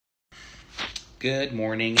Good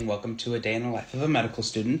morning and welcome to a day in the life of a medical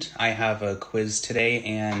student. I have a quiz today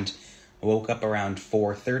and I woke up around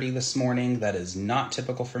 4:30 this morning. That is not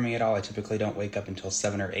typical for me at all. I typically don't wake up until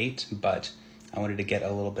 7 or 8, but I wanted to get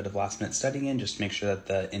a little bit of last minute studying in just to make sure that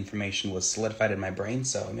the information was solidified in my brain.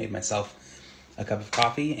 So I made myself a cup of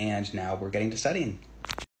coffee and now we're getting to studying.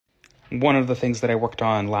 One of the things that I worked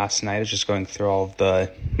on last night is just going through all of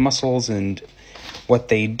the muscles and what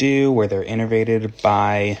they do, where they're innervated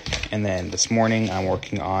by, and then this morning I'm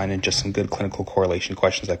working on just some good clinical correlation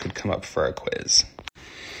questions that could come up for a quiz.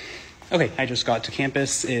 Okay, I just got to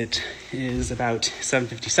campus. It is about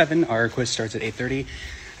 7:57. Our quiz starts at 8:30.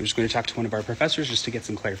 I'm just going to talk to one of our professors just to get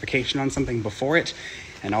some clarification on something before it,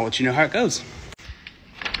 and I'll let you know how it goes.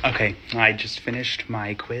 Okay, I just finished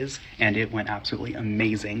my quiz, and it went absolutely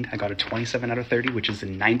amazing. I got a 27 out of 30, which is a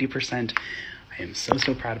 90%. I am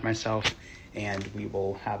so proud of myself. And we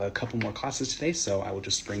will have a couple more classes today, so I will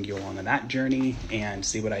just bring you along on that journey and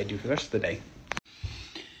see what I do for the rest of the day.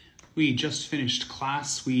 We just finished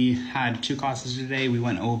class. We had 2 classes today. We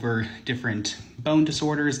went over different bone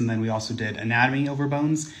disorders, and then we also did anatomy over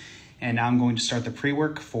bones. And now I'm going to start the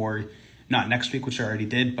pre-work for not next week, which I already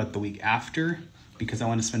did, but the week after, because I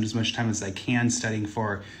want to spend as much time as I can studying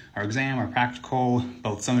for our exam, our practical,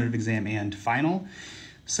 both summative exam and final.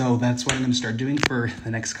 So that's what I'm going to start doing for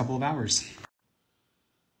the next couple of hours.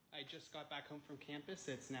 I just got back home from campus.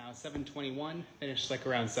 It's now 7:21, finished like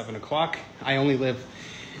around 7 o'clock. I only live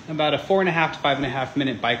about a 4.5 to 5.5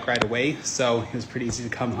 minute bike ride away, so it was pretty easy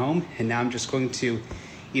to come home. And now I'm just going to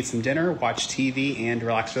eat some dinner, watch TV, and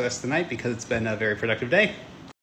relax for the rest of the night because it's been a very productive day.